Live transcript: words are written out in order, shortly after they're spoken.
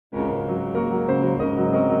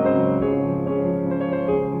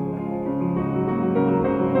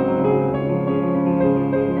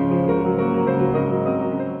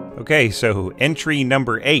Okay, so entry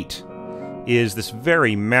number 8 is this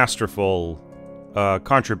very masterful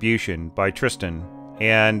contribution by Tristan,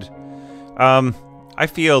 and I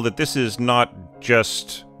feel that this is not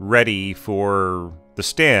just ready for the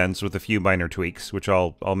stands with a few minor tweaks, which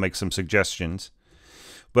I'll make some suggestions,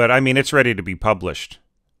 but I mean it's ready to be published,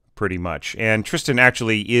 pretty much. And Tristan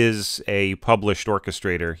actually is a published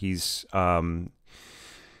orchestrator. He's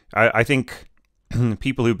I think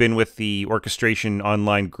people who've been with the orchestration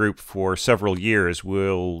online group for several years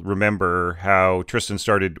will remember how Tristan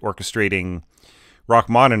started orchestrating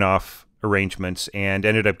Rachmaninoff arrangements and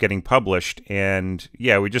ended up getting published. And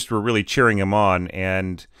yeah, we just were really cheering him on,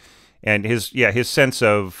 and his sense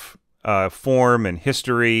of form and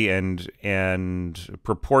history and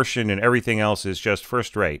proportion and everything else is just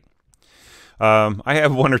first rate. I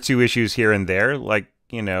have one or two issues here and there, like,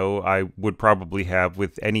 you know, I would probably have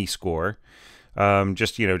with any score.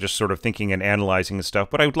 Just sort of thinking and analyzing the stuff.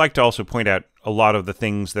 But I would like to also point out a lot of the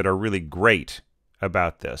things that are really great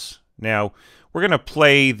about this. Now, we're going to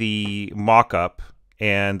play the mock-up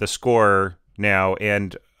and the score now,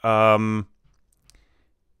 and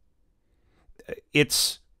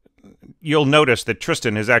you'll notice that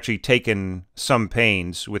Tristan has actually taken some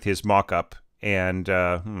pains with his mock-up, and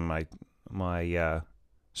my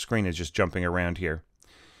screen is just jumping around here.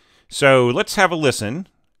 So let's have a listen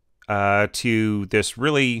to this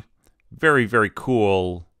really very, very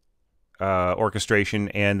cool orchestration,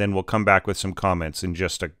 and then we'll come back with some comments in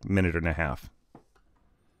just a minute and a half.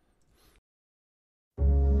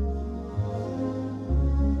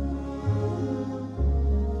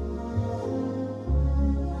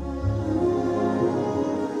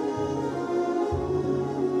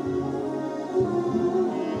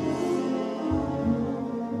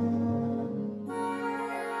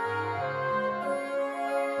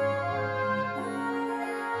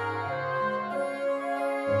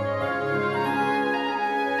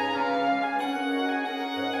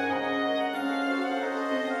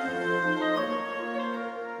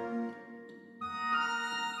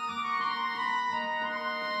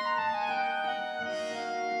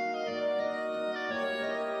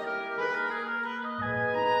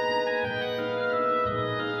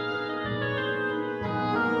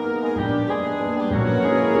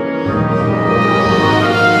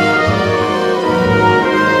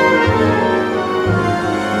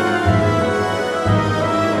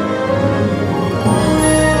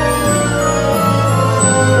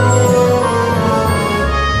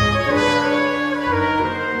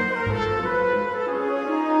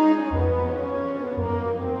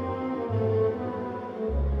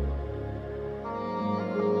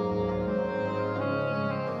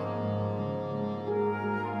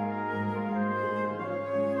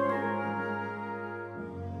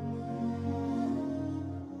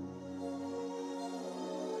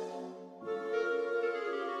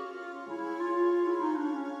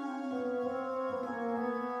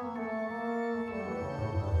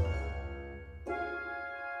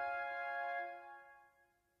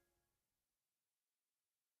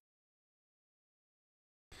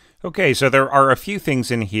 Okay, so there are a few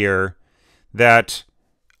things in here that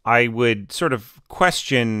I would sort of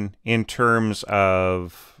question in terms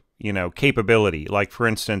of, you know, capability. Like, for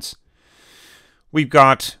instance, we've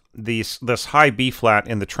got this high B flat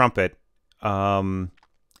in the trumpet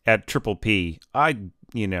at triple P. I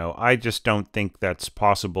just don't think that's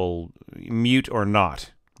possible, mute or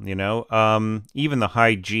not. You know, even the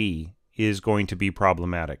high G is going to be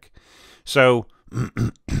problematic. So,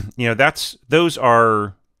 you know, those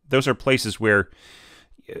are places where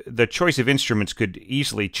the choice of instruments could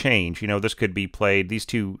easily change. You know, this could be played, these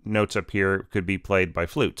two notes up here could be played by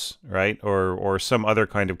flutes, right? Or some other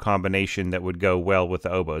kind of combination that would go well with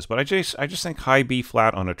the oboes. But I just think high B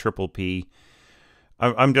flat on a triple P,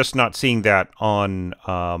 I'm just not seeing that on,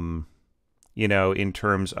 you know, in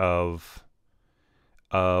terms of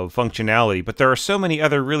functionality. But there are so many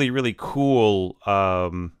other really, really cool,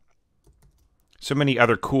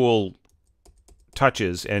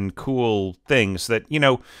 touches and cool things that, you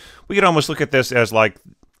know, we could almost look at this as like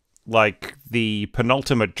the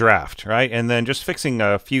penultimate draft, right? And then just fixing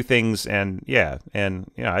a few things, and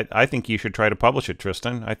I think you should try to publish it,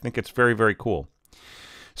 Tristan. I think it's very, very cool.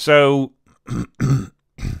 So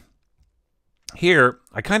here,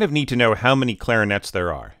 I kind of need to know how many clarinets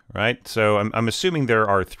there are, right? So I'm assuming there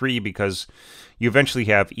are 3, because you eventually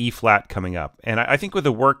have E flat coming up. And I think with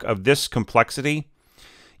a work of this complexity,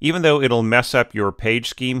 even though it'll mess up your page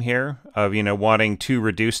scheme here of, you know, wanting 2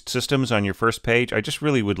 reduced systems on your first page, I just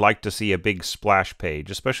really would like to see a big splash page,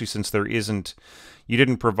 especially since you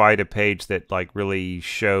didn't provide a page that like really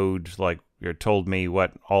showed like told me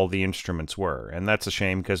what all the instruments were, and that's a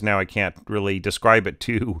shame because now I can't really describe it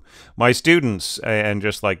to my students, and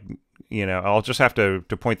just like, I'll just have to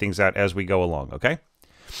point things out as we go along. Okay.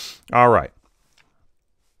 All right.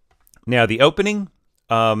 Now the opening,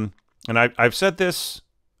 and I've said this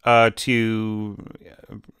to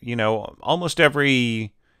almost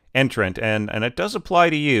every entrant, and it does apply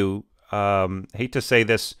to you. Hate to say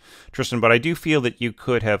this, Tristan, but I do feel that you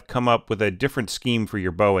could have come up with a different scheme for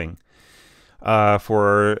your bowing,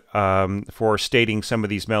 for stating some of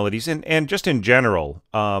these melodies, and just in general.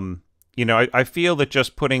 I feel that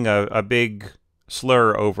just putting a big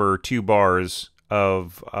slur over 2 bars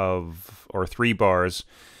or 3 bars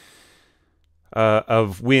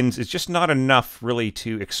of winds is just not enough really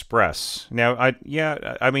to express. Now,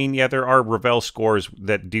 there are Ravel scores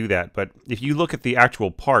that do that, but if you look at the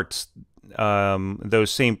actual parts,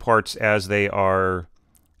 those same parts as they are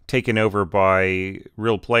taken over by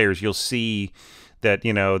real players, you'll see that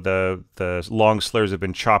the long slurs have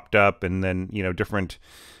been chopped up, and then different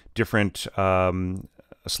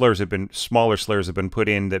smaller slurs have been put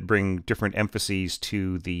in that bring different emphases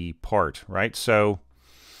to the part, right? So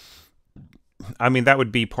that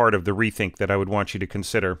would be part of the rethink that I would want you to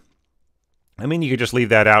consider. You could just leave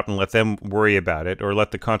that out and let them worry about it, or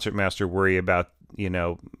let the concertmaster worry about,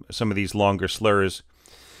 some of these longer slurs.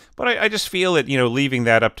 But I just feel that, leaving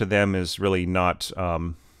that up to them is really not,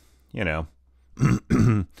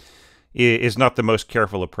 is not the most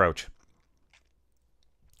careful approach.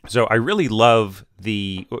 So I really love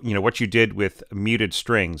what you did with muted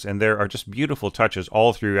strings, and there are just beautiful touches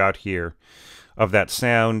all throughout here of that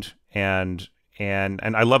sound, and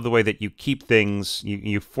I love the way that you keep things,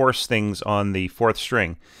 you force things on the 4th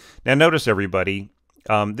string. Now notice, everybody,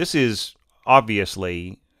 this is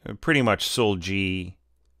obviously pretty much Sol G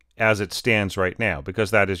as it stands right now, because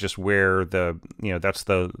that is just where that's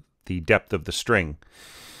the depth of the string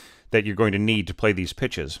that you're going to need to play these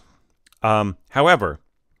pitches. However,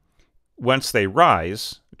 once they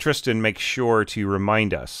rise, Tristan makes sure to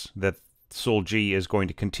remind us that Sol G is going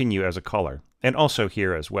to continue as a color, and also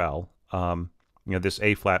here as well. This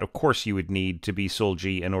A flat, of course, you would need to be Sol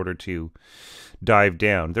G in order to dive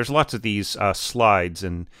down. There's lots of these slides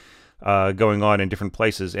and going on in different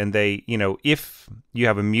places, and they, if you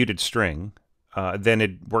have a muted string, then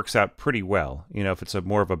it works out pretty well. If it's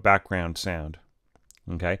more of a background sound.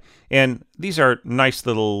 Okay, and these are nice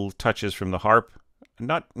little touches from the harp.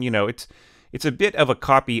 Not, it's a bit of a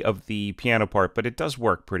copy of the piano part, but it does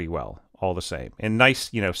work pretty well all the same. And nice,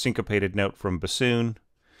 syncopated note from bassoon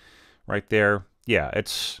right there. Yeah,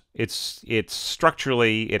 it's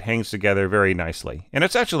structurally, it hangs together very nicely. And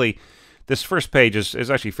it's actually, this first page is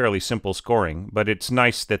actually fairly simple scoring, but it's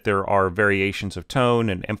nice that there are variations of tone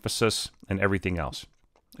and emphasis and everything else.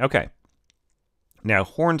 Okay. Now,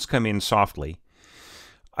 horns come in softly.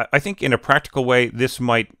 I think in a practical way, this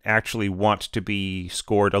might actually want to be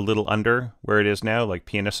scored a little under where it is now, like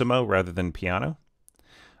pianissimo rather than piano.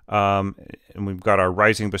 And we've got our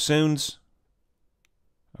rising bassoons.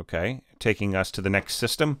 Okay, taking us to the next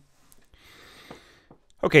system.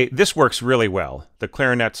 Okay, this works really well. The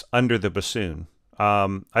clarinet's under the bassoon.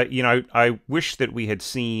 I wish that we had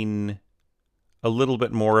seen a little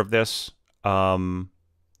bit more of this.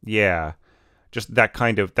 Yeah, just that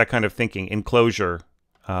kind of thinking, enclosure.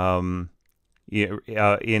 In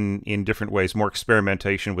different ways, more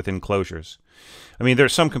experimentation with enclosures.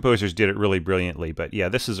 There's some composers did it really brilliantly, but yeah,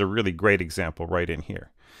 this is a really great example right in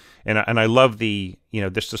here. And I love the,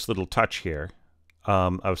 this little touch here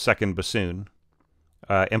of second bassoon,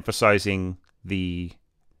 emphasizing the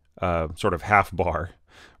sort of half bar,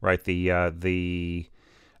 right? The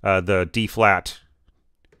D flat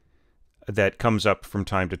that comes up from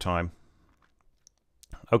time to time.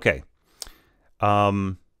 Okay.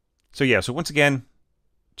 So yeah, so once again,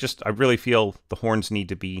 I really feel the horns need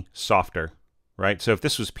to be softer, right? So if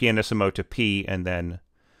this was pianissimo to P and then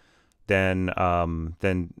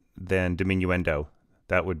diminuendo,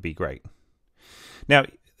 that would be great. Now,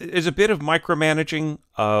 there's a bit of micromanaging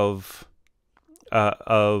of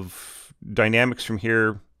dynamics from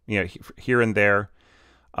here, here and there.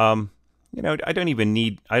 I don't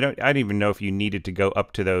even know if you needed to go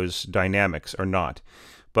up to those dynamics or not,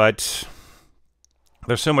 but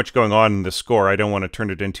there's so much going on in the score. I don't want to turn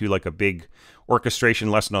it into like a big orchestration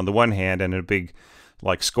lesson on the one hand and a big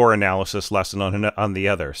like score analysis lesson on the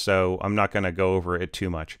other. So I'm not going to go over it too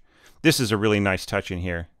much. This is a really nice touch in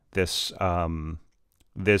here. This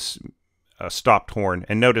stopped horn,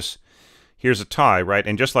 and notice here's a tie, right?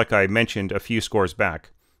 And just like I mentioned a few scores back,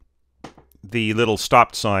 the little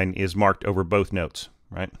stopped sign is marked over both notes,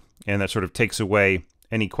 right? And that sort of takes away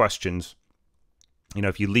any questions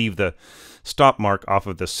if you leave the stop mark off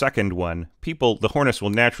of the second one, the hornists will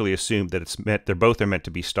naturally assume that they're both are meant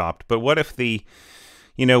to be stopped. But what if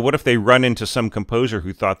what if they run into some composer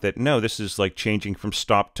who thought that, no, this is like changing from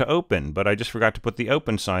stop to open, but I just forgot to put the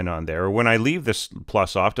open sign on there. Or when I leave this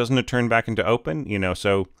plus off, doesn't it turn back into open?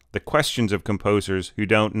 So the questions of composers who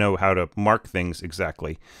don't know how to mark things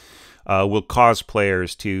exactly will cause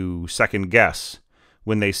players to second guess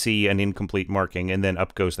when they see an incomplete marking, and then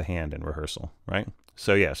up goes the hand in rehearsal, right?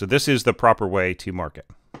 So yeah, so this is the proper way to mark it.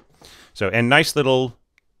 So, and nice little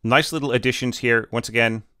additions here. Once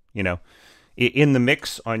again, in the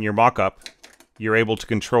mix on your mock-up, you're able to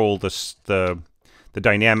control the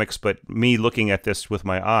dynamics, but me looking at this with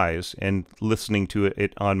my eyes and listening to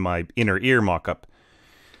it on my inner ear mock-up,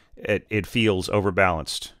 it feels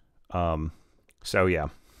overbalanced. So yeah,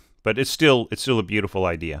 but it's still a beautiful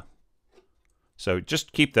idea. So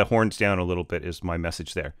just keep the horns down a little bit is my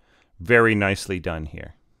message there. Very nicely done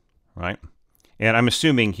here, right? And I'm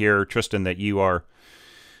assuming here, Tristan, that you are,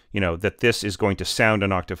 that this is going to sound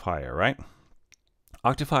an octave higher, right?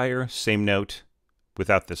 Octave higher, same note,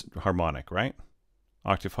 without this harmonic, right?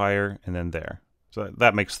 Octave higher, and then there. So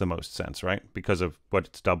that makes the most sense, right? Because of what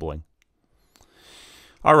it's doubling.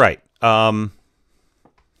 All right.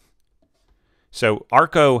 So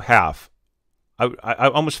arco half. I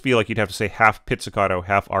almost feel like you'd have to say half pizzicato,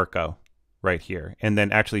 half arco right here, and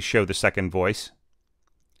then actually show the second voice.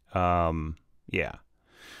 Yeah.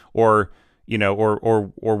 Or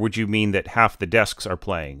would you mean that half the desks are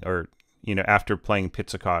playing, or after playing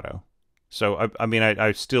pizzicato? So I mean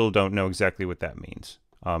I still don't know exactly what that means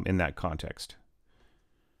in that context.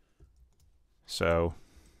 So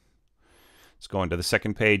let's go on to the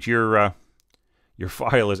second page. Your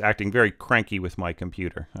file is acting very cranky with my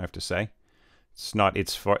computer, I have to say. It's not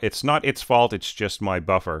its fault. It's just my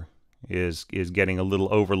buffer is getting a little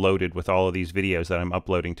overloaded with all of these videos that I'm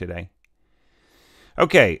uploading today.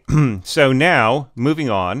 Okay, so now moving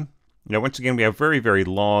on. Once again, we have very, very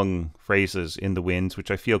long phrases in the winds, which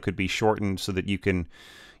I feel could be shortened so that you can,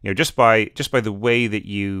 just by the way that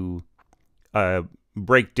you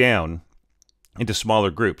break down into smaller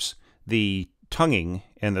groups, the tonguing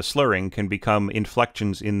and the slurring can become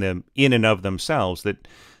inflections in and of themselves that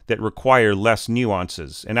require less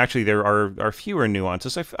nuances. And actually, there are fewer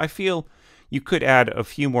nuances. I feel you could add a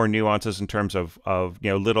few more nuances in terms of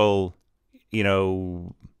little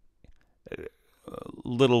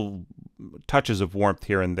little touches of warmth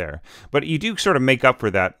here and there. But you do sort of make up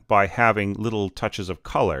for that by having little touches of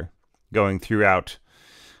color going throughout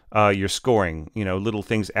your scoring. Little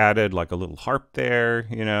things added, like a little harp there,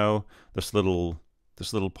 this little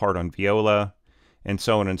part on viola, and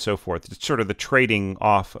so on and so forth. It's sort of the trading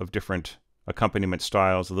off of different accompaniment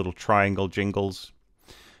styles, the little triangle jingles.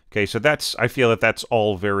 Okay, so I feel that's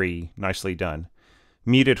all very nicely done.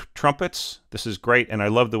 Muted trumpets, this is great, and I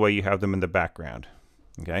love the way you have them in the background.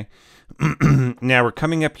 Okay, now we're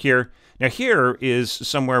coming up here. Now here is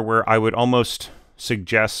somewhere where I would almost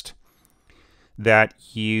suggest that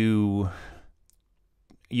you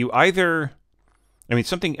either,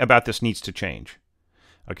 something about this needs to change.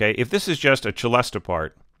 Okay, if this is just a celesta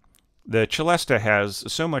part, the celesta has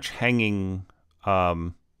so much hanging,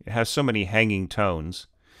 it has so many hanging tones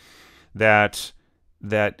that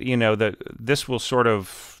this will sort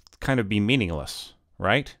of kind of be meaningless,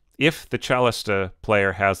 right? If the celesta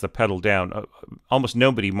player has the pedal down, almost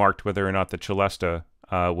nobody marked whether or not the celesta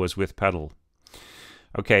was with pedal.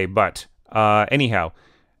 Okay, but anyhow,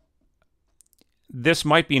 this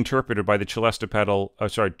might be interpreted by the celesta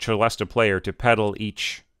player to pedal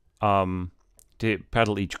each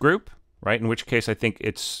group, right? In which case, I think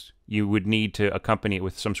you would need to accompany it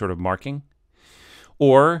with some sort of marking,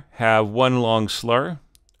 or have one long slur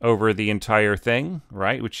over the entire thing,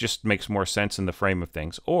 right? Which just makes more sense in the frame of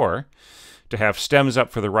things, or to have stems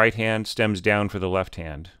up for the right hand, stems down for the left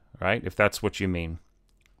hand, right? If that's what you mean.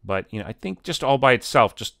 But I think just all by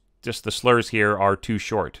itself, just the slurs here are too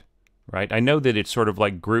short. Right? I know that it's sort of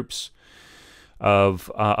like groups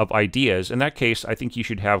of ideas. In that case, I think you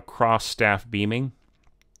should have cross staff beaming.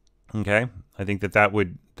 Okay, I think that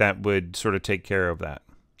would sort of take care of that.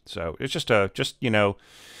 So it's just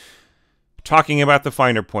talking about the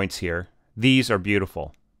finer points here. These are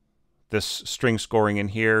beautiful. This string scoring in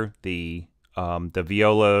here, the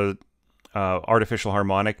viola artificial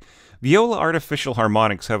harmonic. Viola artificial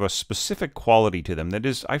harmonics have a specific quality to them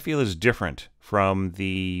that I feel is different from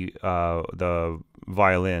the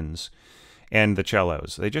violins and the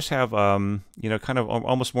cellos. They just have, kind of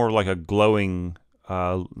almost more like a glowing,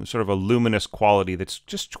 sort of a luminous quality that's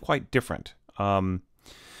just quite different. It's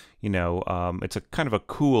a kind of a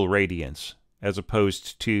cool radiance. as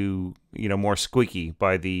opposed to, you know, more squeaky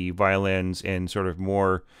by the violins and sort of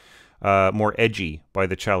more edgy by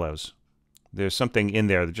the cellos. There's something in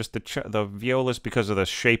there. Just the violas, because of the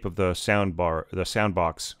shape of the sound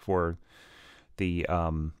box for the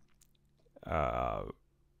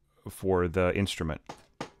instrument.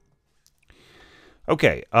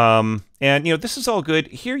 Okay, and you know, this is all good.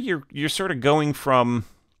 Here you're sort of going from,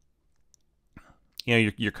 you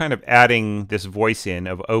know, you're kind of adding this voice in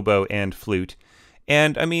of oboe and flute,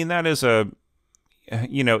 and I mean that is a,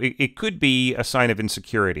 you know, it could be a sign of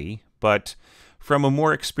insecurity, but from a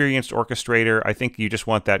more experienced orchestrator, I think you just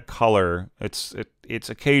want that color. It's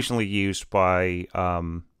occasionally used by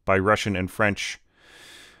Russian and French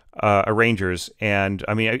arrangers, and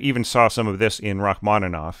I mean I even saw some of this in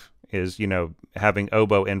Rachmaninoff. Is, you know, having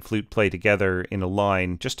oboe and flute play together in a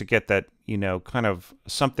line just to get that, you know, kind of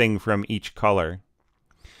something from each color.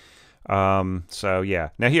 So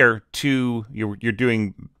yeah. Now here, you're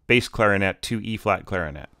doing bass clarinet to E flat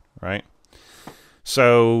clarinet, right?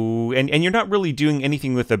 So, and you're not really doing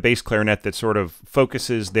anything with the bass clarinet that sort of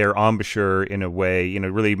focuses their embouchure in a way, you know,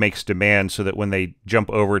 really makes demand so that when they jump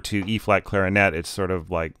over to E flat clarinet, it's sort of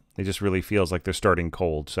like, it just really feels like they're starting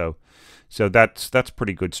cold. So that's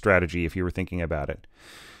pretty good strategy if you were thinking about it.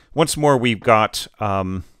 Once more, we've got,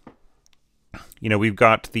 you know, we've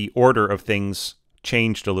got the order of things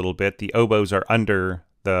changed a little bit. The oboes are under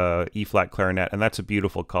the E flat clarinet, and that's a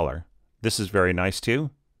beautiful color. This is very nice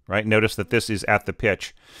too, right? Notice that this is at the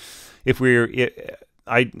pitch.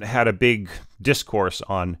 I had a big discourse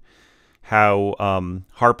on how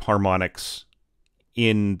harp harmonics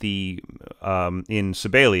in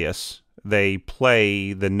Sibelius, they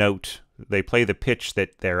play the note. They play the pitch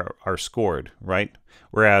that they are scored, right?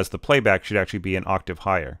 Whereas the playback should actually be an octave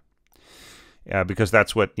higher, because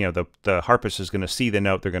that's what, you know, the harpist is going to see the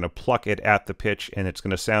note. They're going to pluck it at the pitch, and it's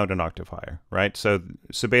going to sound an octave higher, right? So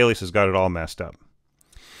Sibelius has got it all messed up.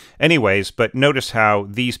 Anyways, but notice how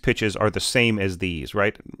these pitches are the same as these,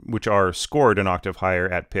 right? Which are scored an octave higher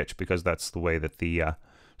at pitch, because that's the way that the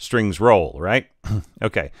strings roll, right?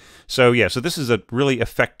 Okay, so yeah, so this is a really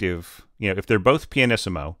effective, you know, if they're both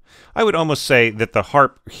pianissimo, I would almost say that the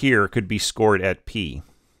harp here could be scored at P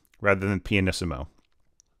rather than pianissimo,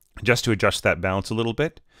 just to adjust that balance a little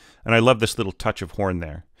bit. And I love this little touch of horn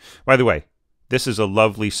there. By the way, this is a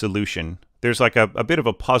lovely solution. There's like a bit of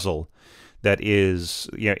a puzzle that is,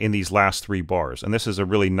 you know, in these last 3 bars, and this is a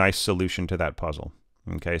really nice solution to that puzzle.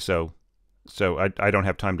 Okay, so I don't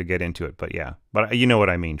have time to get into it, but yeah. But you know what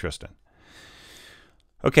I mean, Tristan.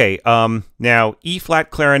 Okay, now E flat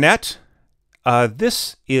clarinet.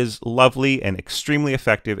 This is lovely and extremely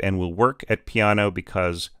effective and will work at piano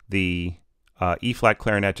because the E flat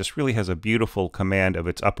clarinet just really has a beautiful command of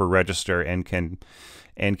its upper register and can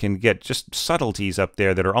get just subtleties up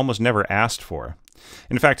there that are almost never asked for.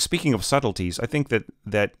 In fact, speaking of subtleties, I think that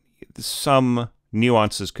some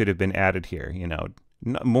nuances could have been added here, you know,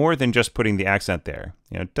 more than just putting the accent there,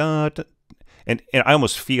 you know, da, da, and I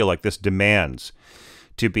almost feel like this demands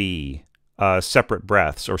to be separate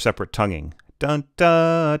breaths or separate tonguing, dun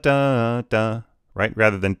da da da, right,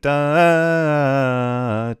 rather than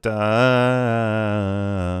da da.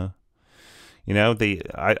 You know,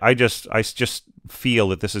 I just feel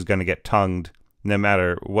that this is going to get tongued no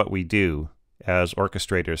matter what we do as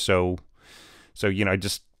orchestrators. So you know,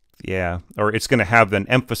 yeah, or it's going to have an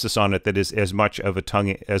emphasis on it that is as much a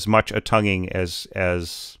tonguing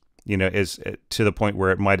as you know, is to the point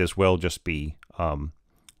where it might as well just be, you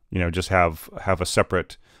know, just have a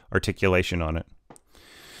separate articulation on it.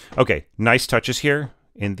 Okay, nice touches here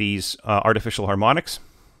in these artificial harmonics.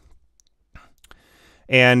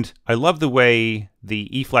 And I love the way the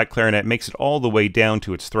E flat clarinet makes it all the way down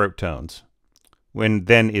to its throat tones, when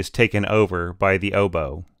then is taken over by the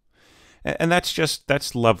oboe. And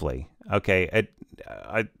that's lovely. Okay,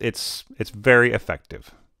 it's very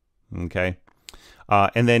effective. Okay,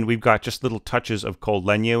 and then we've got just little touches of cold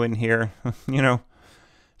legno in here. You know,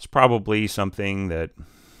 it's probably something that,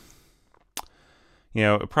 you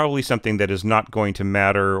know, is not going to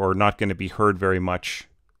matter or not going to be heard very much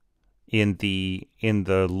in the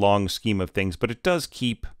long scheme of things, but it does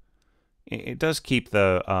keep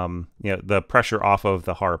the you know, the pressure off of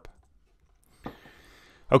the harp.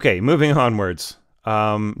 Okay, moving onwards.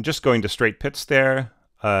 Just going to straight pits there.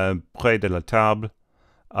 Près de la table.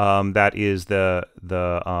 That is the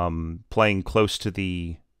playing close to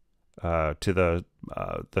the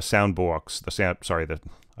sound box.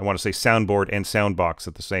 I want to say soundboard and sound box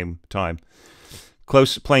at the same time.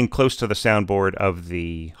 Playing close to the soundboard of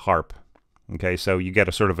the harp. Okay, so you get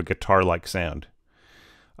a sort of a guitar-like sound.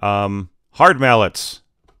 Hard mallets.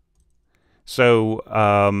 So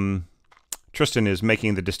Tristan is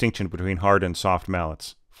making the distinction between hard and soft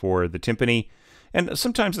mallets for the timpani, and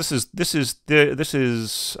sometimes this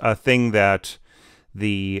is a thing that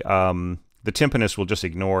the timpanist will just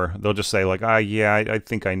ignore. They'll just say like, yeah, I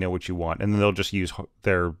think I know what you want, and then they'll just use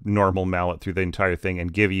their normal mallet through the entire thing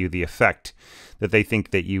and give you the effect that they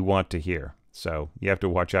think that you want to hear. So you have to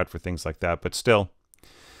watch out for things like that, but still.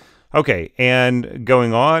 Okay, and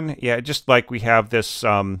going on, yeah, just like we have this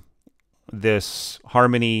this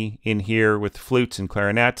harmony in here with flutes and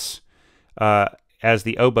clarinets as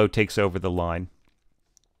the oboe takes over the line.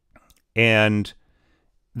 And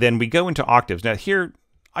then we go into octaves. Now here,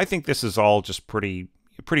 I think this is all just pretty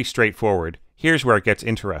straightforward. Here's where it gets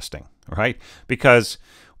interesting, right? Because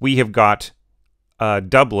we have got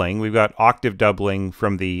doubling. We've got octave doubling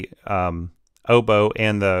from the oboe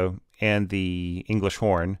and the English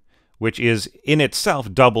horn, which is in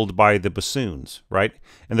itself doubled by the bassoons, right?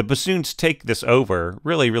 And the bassoons take this over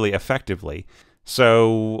really, really effectively.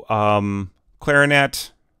 So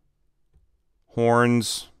clarinet,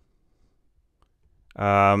 horns,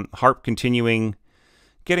 harp continuing,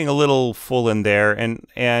 getting a little full in there,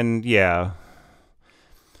 and yeah,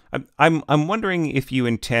 I'm wondering if you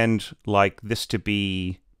intend like this to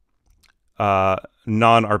be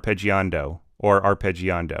non-arpeggiando or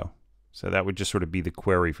arpeggiando. So that would just sort of be the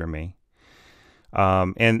query for me.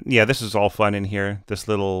 And yeah, this is all fun in here. This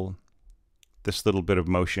little bit of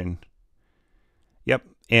motion. Yep.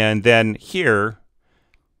 And then here,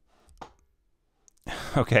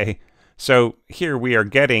 okay. So here we are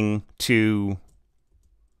getting to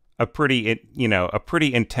a pretty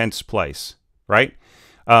intense place, right?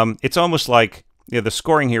 It's almost like the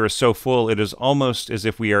scoring here is so full. It is almost as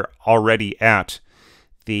if we are already at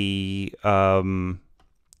that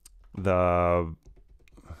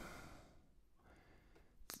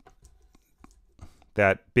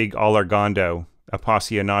big allargando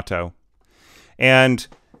appassionato, and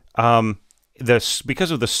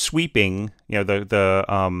because of the sweeping,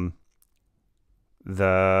 the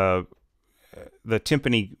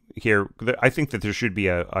timpani here, I think that there should be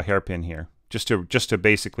a hairpin here, just to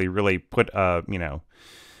basically really put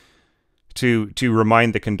to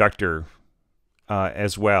remind the conductor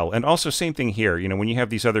as well. And also same thing here, when you have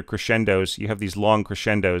these other crescendos, you have these long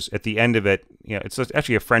crescendos at the end of it. It's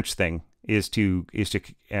actually a French thing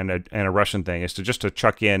and a Russian thing is to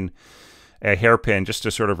chuck in a hairpin just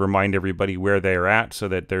to sort of remind everybody where they're at, so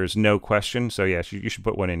that there's no question. So yes, you should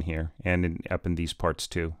put one in here and up in these parts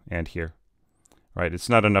too, and here, right? It's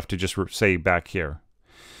not enough to just say back here.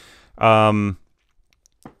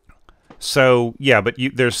 So yeah, but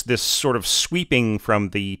there's this sort of sweeping from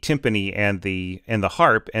the timpani and the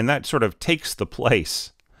harp, and that sort of takes the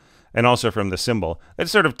place, and also from the cymbal, that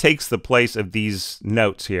sort of takes the place of these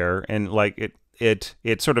notes here, and like it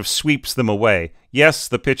sort of sweeps them away. Yes,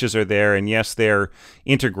 the pitches are there, and yes, they're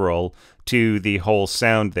integral to the whole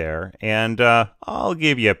sound there. And I'll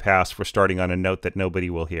give you a pass for starting on a note that nobody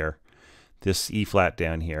will hear. This E flat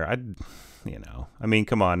down here, I mean,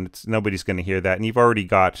 come on, nobody's going to hear that, and you've already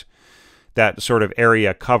got that sort of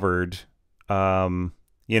area covered. You've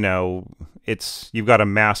got a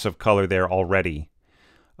mass of color there already.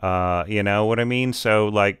 You know what I mean? So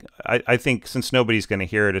like, I think since nobody's going to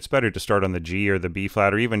hear it, it's better to start on the G or the B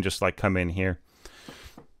flat, or even just like come in here.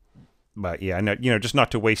 But yeah, no, just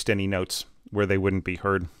not to waste any notes where they wouldn't be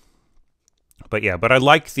heard. But yeah, but I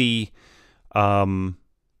like the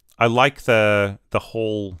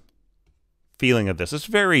whole feeling of this. It's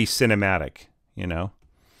very cinematic,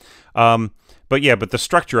 But yeah, but the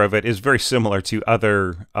structure of it is very similar to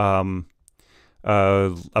other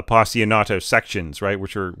appassionato sections, right?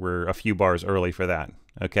 Which were a few bars early for that.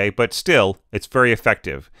 Okay, but still, it's very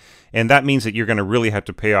effective. And that means that you're going to really have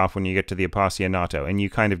to pay off when you get to the appassionato, and you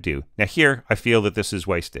kind of do. Now here, I feel that this is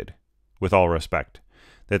wasted, with all respect.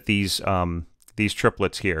 That these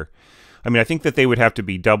triplets here, I mean, I think that they would have to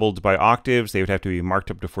be doubled by octaves. They would have to be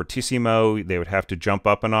marked up to fortissimo. They would have to jump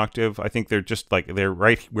up an octave. I think they're just like, they're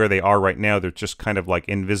right where they are right now. They're just kind of like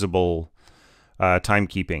invisible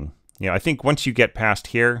timekeeping. I think once you get past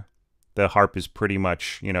here, the harp is pretty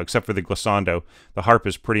much, except for the glissando, the harp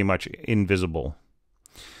is pretty much invisible.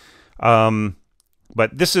 But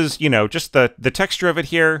this is, just the texture of it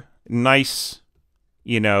here, nice,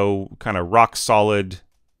 kind of rock solid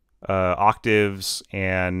octaves,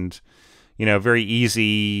 and, very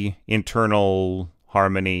easy internal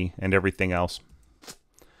harmony and everything else.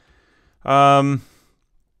 Yeah,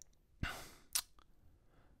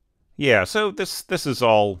 so this is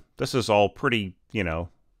all pretty,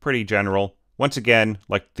 pretty general. Once again,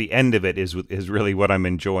 like the end of it is really what I'm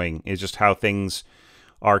enjoying, is just how things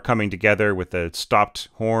are coming together with the stopped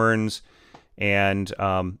horns And,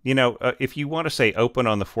 if you want to say open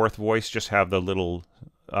on the fourth voice, just have the little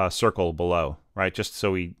circle below, right? Just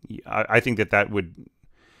so I think that would,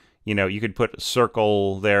 you could put a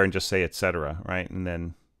circle there and just say etc., right? And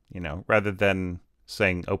then, rather than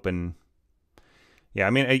saying open. Yeah,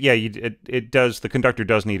 I mean, it does, the conductor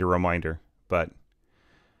does need a reminder, but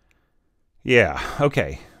yeah,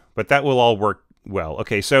 okay. But that will all work well.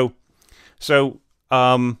 Okay, so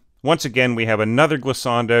once again, we have another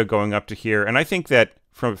glissando going up to here, and I think that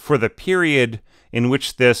for the period in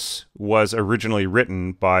which this was originally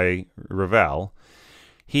written by Ravel,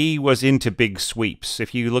 he was into big sweeps.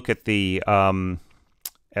 If you look at the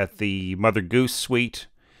Mother Goose suite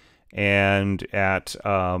and at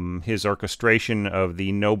his orchestration of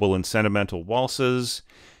the Noble and Sentimental Waltzes,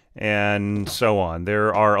 and so on.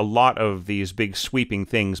 There are a lot of these big sweeping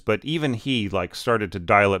things, but even he started to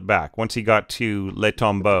dial it back. Once he got to Les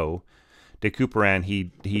Tombeaux de Couperin,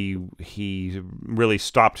 he really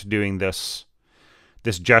stopped doing this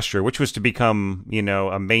gesture, which was to become,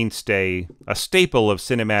 a mainstay, a staple of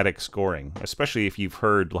cinematic scoring, especially if you've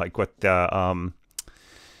heard what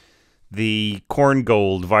the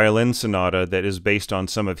Korngold violin sonata that is based on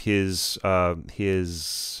some of his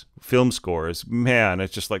film scores. Man,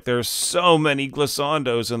 it's just there's so many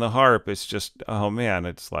glissandos in the harp. It's just, oh man,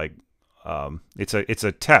 it's it's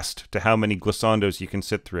a test to how many glissandos you can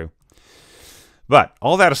sit through. But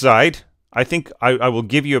all that aside, I think I will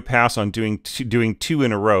give you a pass on doing two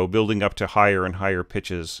in a row, building up to higher and higher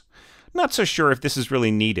pitches. Not so sure if this is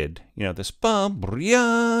really needed. This bum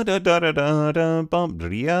da da da da da bum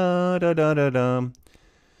da da da da da.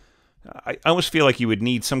 I almost feel like you would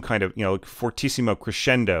need some kind of fortissimo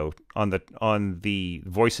crescendo on the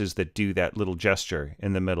voices that do that little gesture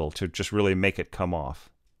in the middle to just really make it come off,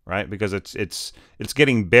 right? Because it's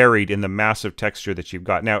getting buried in the massive texture that you've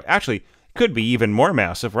got now. Actually, it could be even more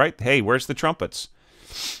massive, right? Hey, where's the trumpets?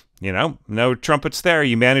 No trumpets there.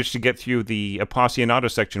 You managed to get through the appassionato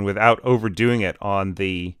section without overdoing it on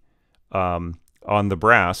the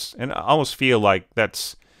brass, and I almost feel like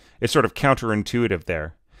it's sort of counterintuitive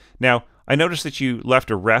there. Now, I noticed that you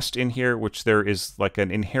left a rest in here, which there is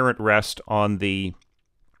an inherent rest on the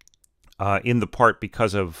in the part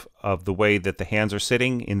because of the way that the hands are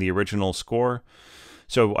sitting in the original score.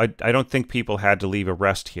 So I don't think people had to leave a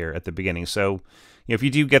rest here at the beginning. So if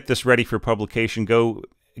you do get this ready for publication, go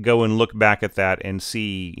and look back at that and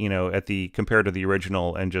see, at the compared to the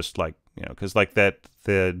original, and just because that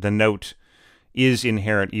the note is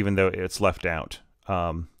inherent even though it's left out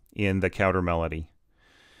in the counter melody.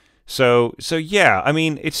 So yeah, I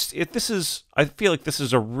mean, I feel like this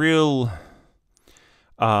is a real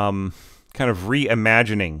kind of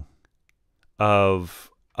reimagining of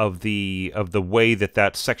the way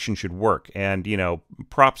that section should work, and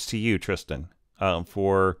props to you, Tristan,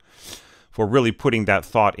 for really putting that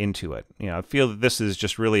thought into it. I feel that this is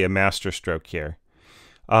just really a masterstroke here.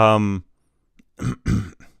 Yeah,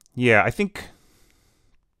 I think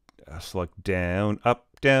select down, up,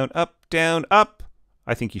 down, up, down, up.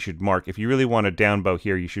 I think you should mark, if you really want a down bow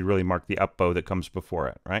here, you should really mark the up bow that comes before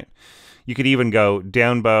it, right? You could even go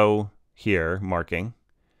down bow here, marking,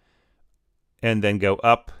 and then go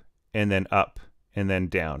up, and then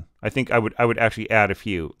down. I think I would actually add a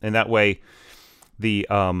few, and that way the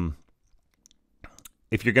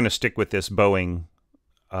if you're going to stick with this bowing,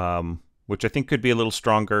 which I think could be a little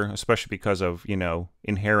stronger, especially because of the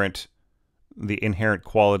inherent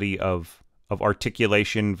quality of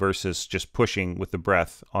articulation versus just pushing with the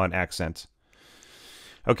breath on accents.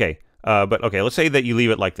 Okay, but okay, let's say that you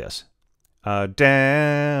leave it like this.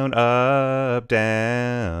 Down, up,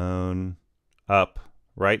 down, up,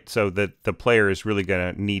 right? So that the player is really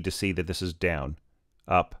going to need to see that this is down,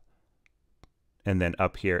 up, and then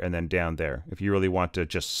up here, and then down there, if you really want to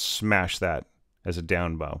just smash that as a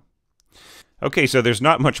down bow. Okay, so there's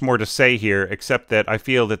not much more to say here, except that I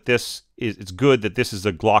feel that it's good that this is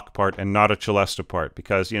a Glock part and not a celesta part,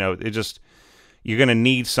 because, you're going to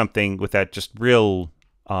need something with that just real,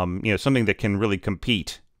 something that can really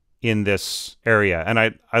compete in this area. And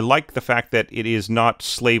I like the fact that it is not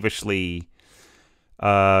slavishly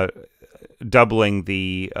doubling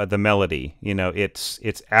the melody.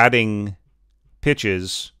 It's adding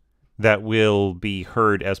pitches that will be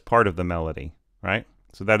heard as part of the melody, right?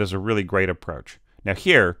 So that is a really great approach. Now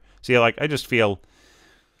here, see, I feel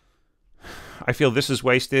this is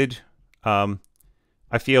wasted. I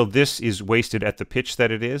feel this is wasted at the pitch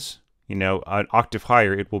that it is. An octave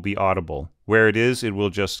higher, it will be audible. Where it is, it will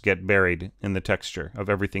just get buried in the texture of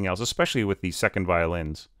everything else, especially with the second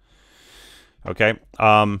violins. Okay.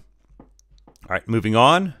 All right, moving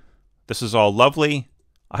on. This is all lovely.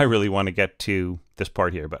 I really want to get to this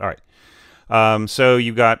part here, but all right. So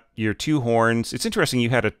you got your two horns. It's interesting you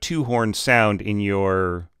had a two-horn sound in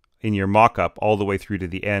your mock-up all the way through to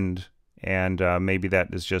the end, and maybe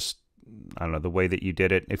that is just, I don't know, the way that you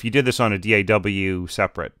did it. If you did this on a DAW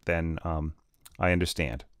separate, then I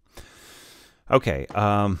understand. Okay,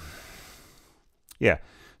 yeah,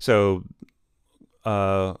 so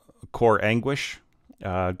core anguish.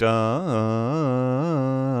 Da,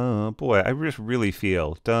 boy, I just really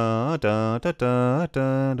feel da da da da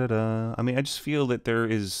da da da. I mean, I just feel that there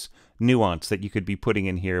is nuance that you could be putting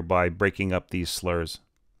in here by breaking up these slurs.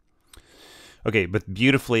 Okay, but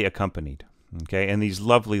beautifully accompanied. Okay, and these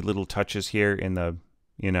lovely little touches here in the,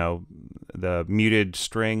 you know, the muted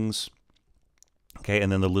strings. Okay,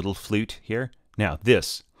 and then the little flute here. Now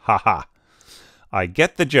this, haha. I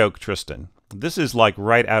get the joke, Tristan. This is like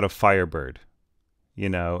right out of Firebird. You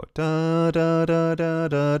know, da da da da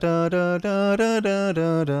da da da da da da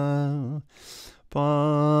da da,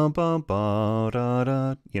 ba ba ba da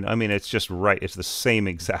da. You know, I mean, it's just right. It's the same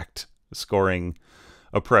exact scoring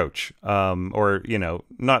approach, or you know,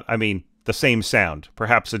 not. I mean, the same sound,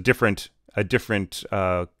 perhaps a different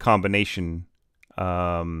combination,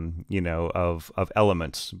 you know, of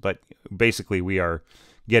elements, but basically we are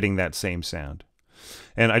getting that same sound.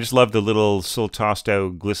 And I just love the little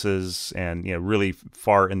soltasto glisses and, you know, really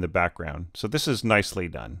far in the background. So this is nicely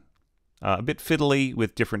done. A bit fiddly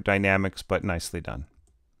with different dynamics, but nicely done.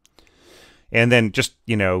 And then just,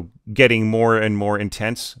 you know, getting more and more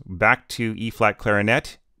intense back to E-flat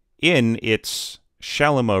clarinet in its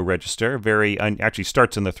Chalumeau register. Actually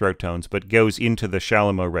starts in the throat tones, but goes into the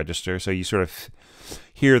Chalumeau register. So you sort of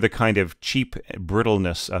hear the kind of cheap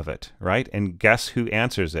brittleness of it, right? And guess who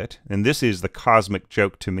answers it? And this is the cosmic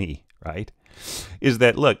joke to me, right? Is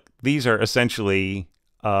that, look, these are essentially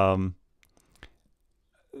like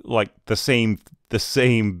the same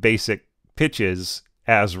basic pitches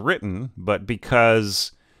as written, but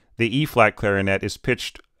because the E-flat clarinet is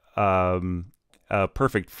pitched a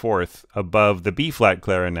perfect fourth above the B-flat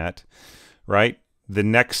clarinet, right? The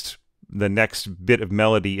next bit of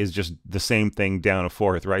melody is just the same thing down a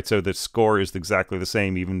fourth, right? So the score is exactly the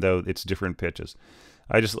same, even though it's different pitches.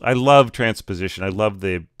 I love transposition. I love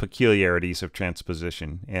the peculiarities of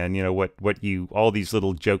transposition, and you know all these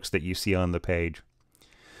little jokes that you see on the page.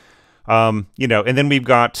 You know, and then we've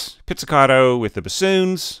got pizzicato with the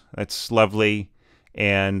bassoons. That's lovely,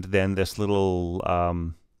 and then this little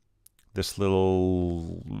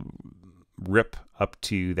rip up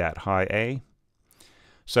to that high A.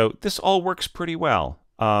 So this all works pretty well.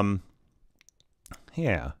 Yeah,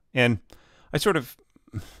 and I sort of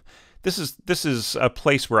this is a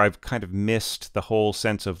place where I've kind of missed the whole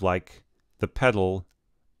sense of like the pedal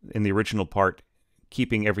in the original part,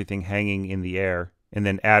 keeping everything hanging in the air, and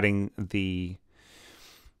then adding the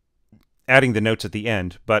notes at the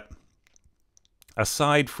end. But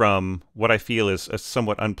aside from what I feel is a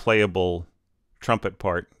somewhat unplayable trumpet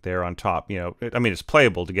part there on top, you know, I mean, it's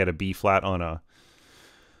playable to get a B flat on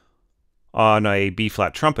a B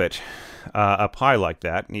flat trumpet up high like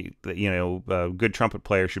that. You know, a good trumpet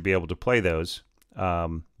player should be able to play those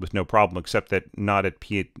with no problem, except that not at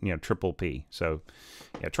P, you know, triple P. So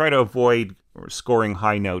yeah, try to avoid scoring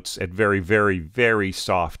high notes at very, very, very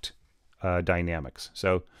soft dynamics.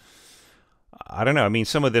 So I don't know. I mean,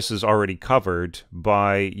 some of this is already covered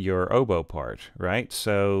by your oboe part, right?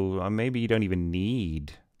 So maybe you don't even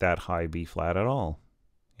need that high B flat at all,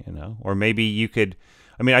 you know? Or maybe you could.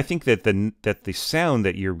 I mean, I think that the sound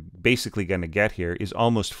that you're basically going to get here is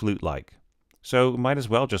almost flute-like. So might as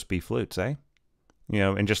well just be flutes, eh? You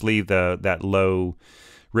know, and just leave that low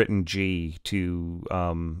written G to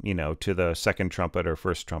you know, to the second trumpet or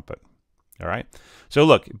first trumpet. All right. So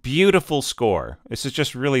look, beautiful score. This is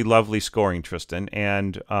just really lovely scoring, Tristan.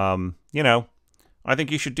 And you know, I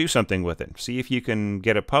think you should do something with it. See if you can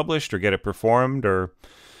get it published or get it performed or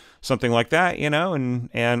something like that, you know.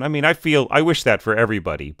 And I mean, I wish that for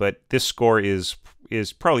everybody, but this score is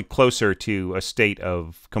probably closer to a state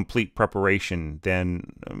of complete preparation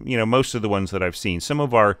than, you know, most of the ones that I've seen. Some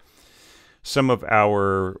of our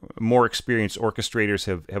more experienced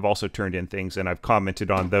orchestrators have also turned in things, and I've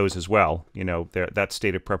commented on those as well, you know, that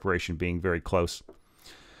state of preparation being very close.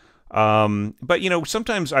 But, you know,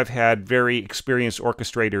 sometimes I've had very experienced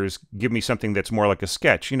orchestrators give me something that's more like a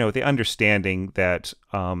sketch, you know, the understanding that,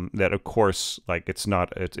 that of course, like it's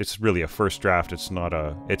really a first draft. It's not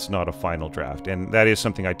a final draft. And that is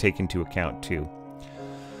something I take into account too.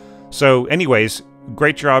 So anyways,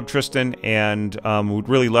 great job, Tristan. And, would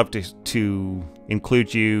really love to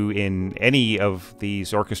include you in any of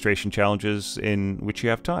these orchestration challenges in which you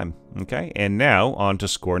have time. Okay. And now on to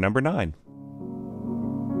score number 9.